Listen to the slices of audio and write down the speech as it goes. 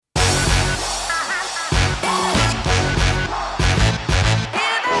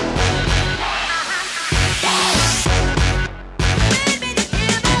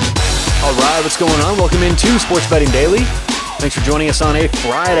going on? Welcome into Sports Betting Daily. Thanks for joining us on a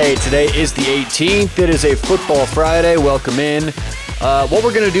Friday. Today is the 18th. It is a football Friday. Welcome in. What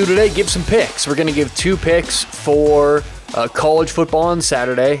we're going to do today, give some picks. We're going to give 2 picks for college football on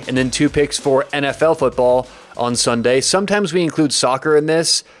Saturday and then 2 picks for NFL football on Sunday. Sometimes we include soccer in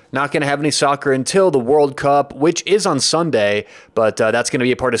this. Not going to have any soccer until the World Cup, which is on Sunday, but that's going to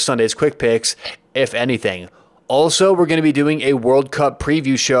be a part of Sunday's quick picks, if anything. Also, we're going to be doing a World Cup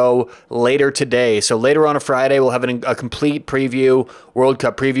preview show later today. So later on a Friday, we'll have a complete preview, World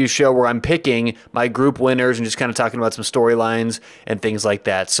Cup preview show where I'm picking my group winners and just kind of talking about some storylines and things like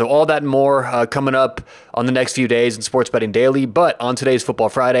that. So all that and more coming up on the next few days in Sports Betting Daily. But on today's Football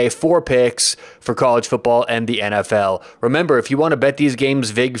Friday, 4 picks for college football and the NFL. Remember, if you want to bet these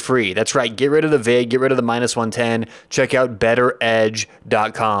games VIG-free, that's right, get rid of the VIG, get rid of the minus 110. Check out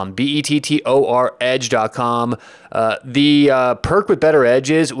bettoredge.com, BETTOR edge.com. The perk with Better Edge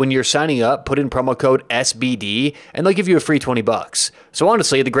is when you're signing up, put in promo code SBD, and they'll give you a free $20. So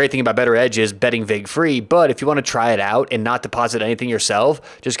honestly, the great thing about Better Edge is betting VIG free, but if you want to try it out and not deposit anything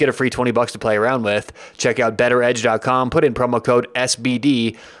yourself, just get a free $20 to play around with. Check out bettoredge.com, put in promo code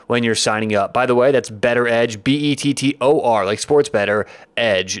SBD when you're signing up. By the way, that's Better Edge, BETTOR, like sports better,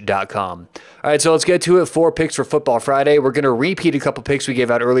 edge.com. All right, so let's get to it. 4 picks for Football Friday. We're going to repeat a couple picks we gave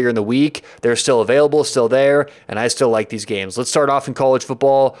out earlier in the week. They're still available, still there, and I still like these games. Let's start off in college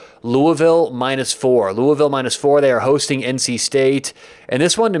football. Louisville -4. Louisville -4. They are hosting NC State. And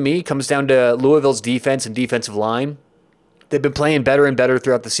this one, to me, comes down to Louisville's defense and defensive line. They've been playing better and better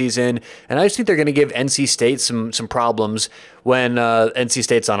throughout the season, and I just think they're going to give NC State some problems when NC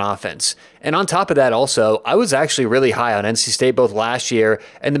State's on offense. And on top of that also, I was actually really high on NC State both last year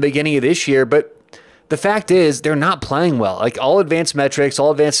and the beginning of this year, but the fact is they're not playing well. Like all advanced metrics,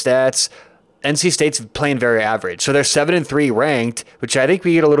 all advanced stats, NC State's playing very average. So they're 7-3 ranked, which I think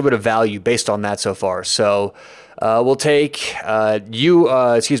we get a little bit of value based on that so far. So we'll take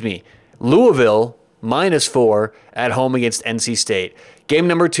Louisville -4 at home against NC State. Game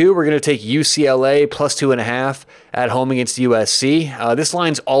number 2, we're going to take UCLA +2.5 at home against USC. This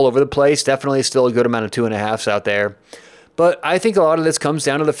line's all over the place. Definitely still a good amount of 2.5s out there. But I think a lot of this comes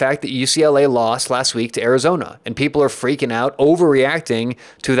down to the fact that UCLA lost last week to Arizona, and people are freaking out, overreacting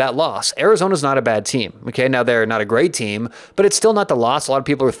to that loss. Arizona's not a bad team. Okay, now they're not a great team, but it's still not the loss a lot of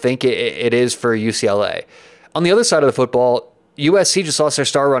people think it is for UCLA. On the other side of the football, USC just lost their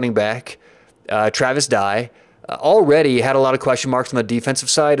star running back, Travis Dye. Already had a lot of question marks on the defensive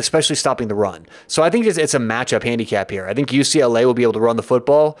side, especially stopping the run. So I think it's a matchup handicap here. I think UCLA will be able to run the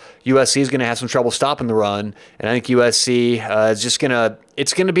football. USC is going to have some trouble stopping the run, and I think USC is just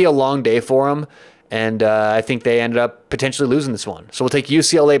it's going to be a long day for them, and I think they ended up potentially losing this one. So we'll take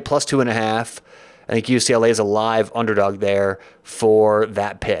UCLA +2.5. I think UCLA is a live underdog there for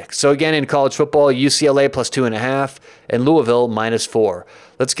that pick. So again, in college football, UCLA +2.5 and Louisville -4.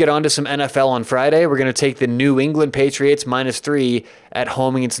 Let's get on to some NFL on Friday. We're going to take the New England Patriots -3 at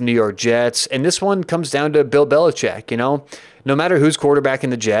home against the New York Jets. And this one comes down to Bill Belichick. No matter who's quarterback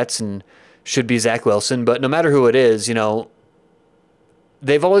in the Jets, and should be Zach Wilson, but no matter who it is,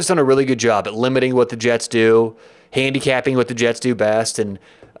 they've always done a really good job at limiting what the Jets do, handicapping what the Jets do best, and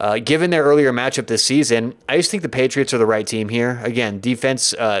given their earlier matchup this season, I just think the Patriots are the right team here. Again,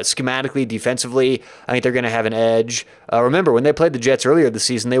 defense, schematically, defensively, I think they're going to have an edge. Remember, when they played the Jets earlier this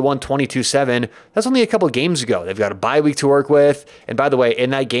season, they won 22-7. That's only a couple of games ago. They've got a bye week to work with. And by the way,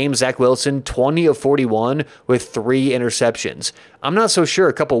 in that game, Zach Wilson, 20 of 41 with 3 interceptions. I'm not so sure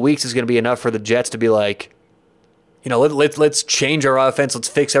a couple of weeks is going to be enough for the Jets to be like, let's change our offense. Let's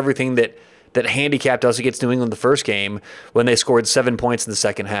fix everything that handicapped us against New England the first game when they scored 7 points in the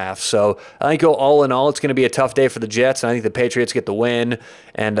second half. So I think all in all, it's going to be a tough day for the Jets, and I think the Patriots get the win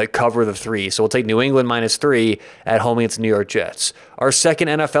and cover the 3. So we'll take New England -3 at home against the New York Jets. Our second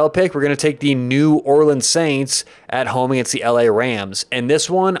NFL pick, we're going to take the New Orleans Saints at home against the LA Rams. And this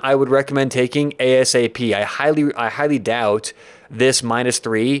one, I would recommend taking ASAP. I highly doubt this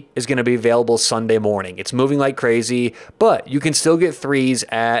 -3 is going to be available Sunday morning. It's moving like crazy, but you can still get 3s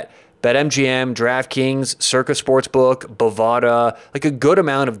at BetMGM, DraftKings, Circa Sportsbook, Bovada, like a good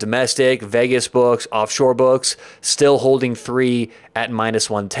amount of domestic, Vegas books, offshore books, still holding 3 at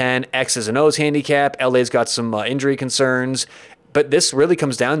 -110. X's and O's handicap. LA's got some injury concerns. But this really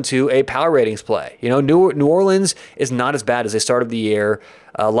comes down to a power ratings play. New Orleans is not as bad as they started the year.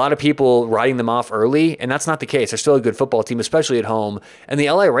 A lot of people writing them off early, and that's not the case. They're still a good football team, especially at home. And the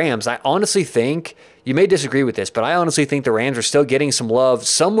LA Rams, I honestly think, you may disagree with this, but I honestly think the Rams are still getting some love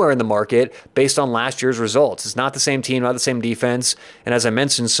somewhere in the market based on last year's results. It's not the same team, not the same defense. And as I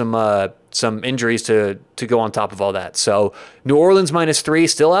mentioned, some some injuries to go on top of all that. So New Orleans -3,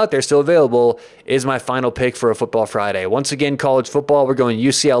 still out there, still available, is my final pick for a Football Friday. Once again, college football, we're going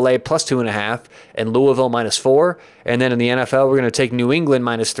UCLA +2.5 and Louisville -4. And then in the NFL, we're going to take New England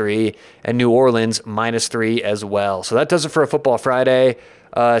 -3 and New Orleans -3 as well. So that does it for a Football Friday.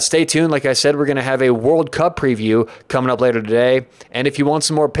 Stay tuned. Like I said, we're going to have a World Cup preview coming up later today. And if you want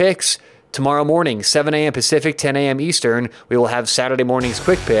some more picks, tomorrow morning, 7 a.m. Pacific, 10 a.m. Eastern, we will have Saturday morning's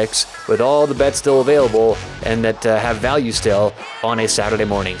quick picks with all the bets still available and that have value still on a Saturday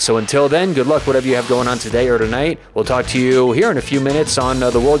morning. So until then, good luck whatever you have going on today or tonight. We'll talk to you here in a few minutes on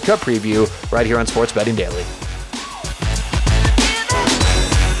the World Cup preview right here on Sports Betting Daily.